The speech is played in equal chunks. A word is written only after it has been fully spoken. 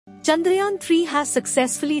Chandrayaan-3 has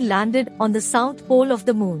successfully landed on the south pole of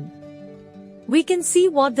the moon. We can see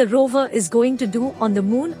what the rover is going to do on the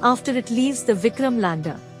moon after it leaves the Vikram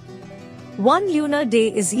lander. One lunar day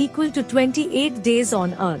is equal to 28 days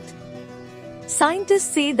on Earth.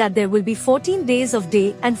 Scientists say that there will be 14 days of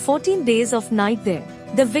day and 14 days of night there.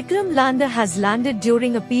 The Vikram lander has landed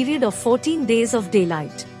during a period of 14 days of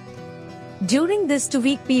daylight. During this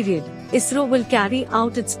 2-week period, ISRO will carry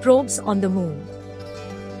out its probes on the moon.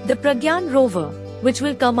 The Pragnan rover, which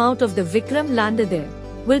will come out of the Vikram lander there,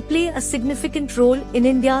 will play a significant role in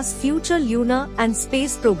India's future lunar and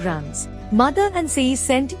space programs. Mother and Sai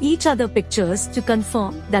sent each other pictures to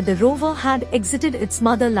confirm that the rover had exited its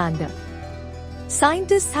mother lander.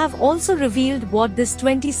 Scientists have also revealed what this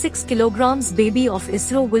 26 kilograms baby of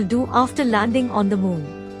ISRO will do after landing on the moon.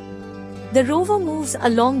 The rover moves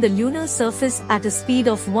along the lunar surface at a speed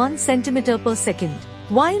of 1 centimeter per second.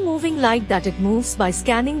 While moving like that, it moves by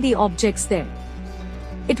scanning the objects there.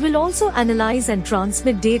 It will also analyze and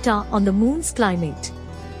transmit data on the moon's climate.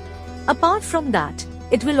 Apart from that,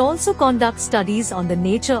 it will also conduct studies on the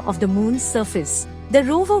nature of the moon's surface. The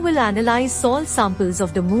rover will analyze soil samples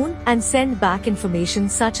of the moon and send back information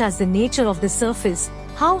such as the nature of the surface,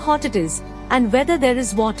 how hot it is, and whether there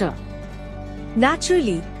is water.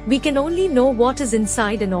 Naturally, we can only know what is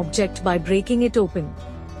inside an object by breaking it open.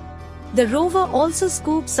 The rover also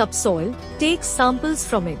scoops up soil, takes samples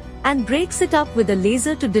from it, and breaks it up with a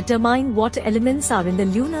laser to determine what elements are in the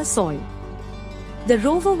lunar soil. The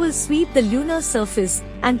rover will sweep the lunar surface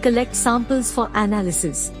and collect samples for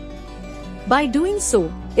analysis. By doing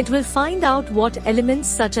so, it will find out what elements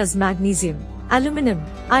such as magnesium, aluminum,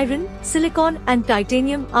 iron, silicon and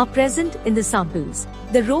titanium are present in the samples.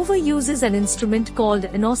 The rover uses an instrument called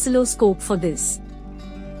an oscilloscope for this.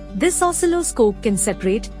 This oscilloscope can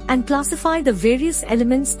separate and classify the various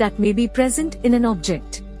elements that may be present in an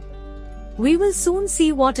object. We will soon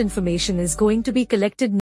see what information is going to be collected